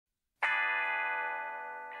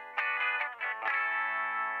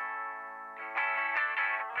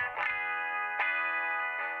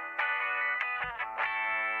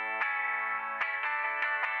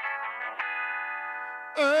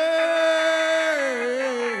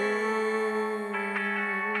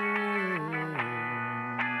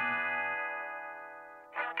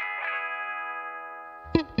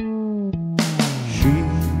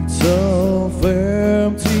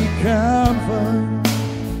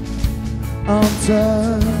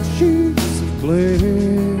untouched sheets of clay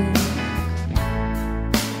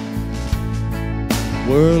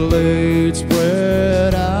were laid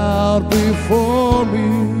spread out before me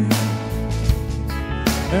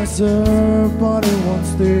as her body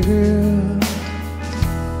once there.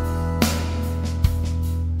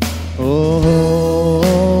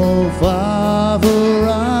 Oh, five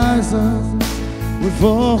horizons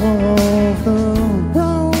revolved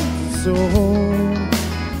around so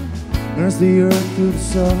as the earth could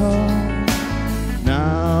soar.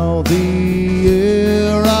 Now the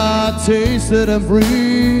air I tasted and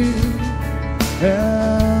breathed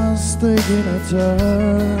has taken a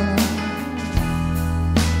turn.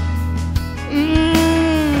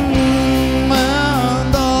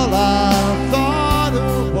 And all I thought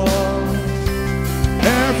about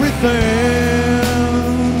everything.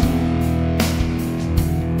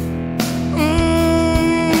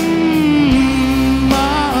 I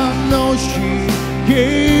know she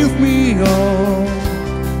gave me all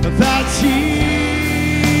that she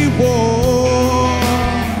wore,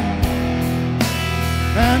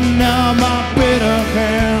 and now my bitter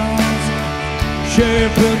hands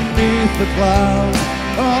shape beneath the clouds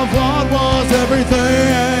of what was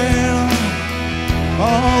everything.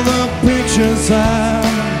 All the pictures have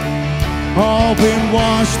all been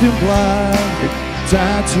washed in black,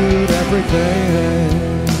 tattooed everything.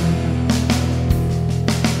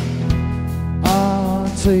 I'll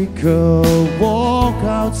take a walk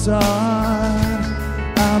outside.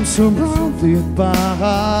 I'm surrounded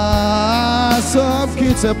by some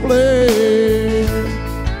kids that play,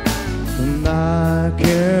 and I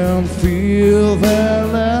can feel their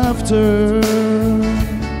laughter.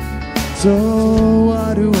 So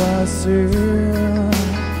what do I say?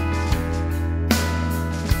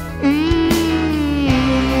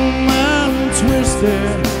 I'm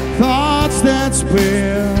twisted thoughts that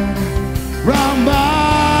spin round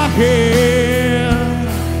my head.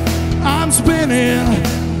 I'm spinning,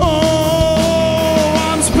 oh,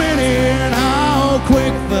 I'm spinning. How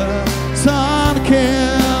quick the sun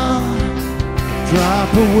can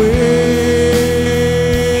drop away.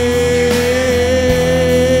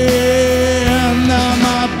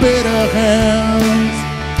 Bitter hands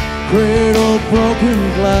cradle broken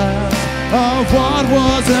glass of what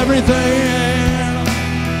was everything.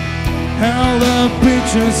 Hell, the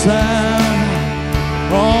pictures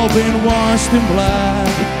have all been washed in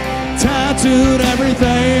black, tattooed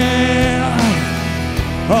everything.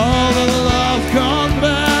 All the love gone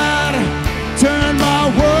bad turned my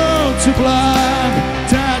world to black,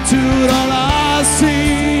 tattooed all I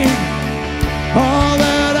see, all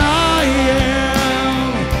that I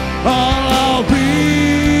am, all I'll be.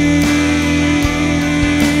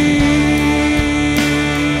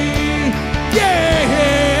 Yeah.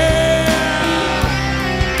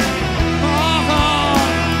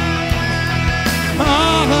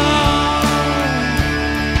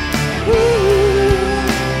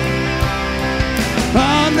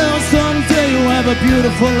 I know someday you'll have a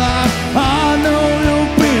beautiful life. I know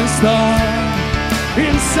you'll be a star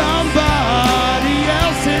in somebody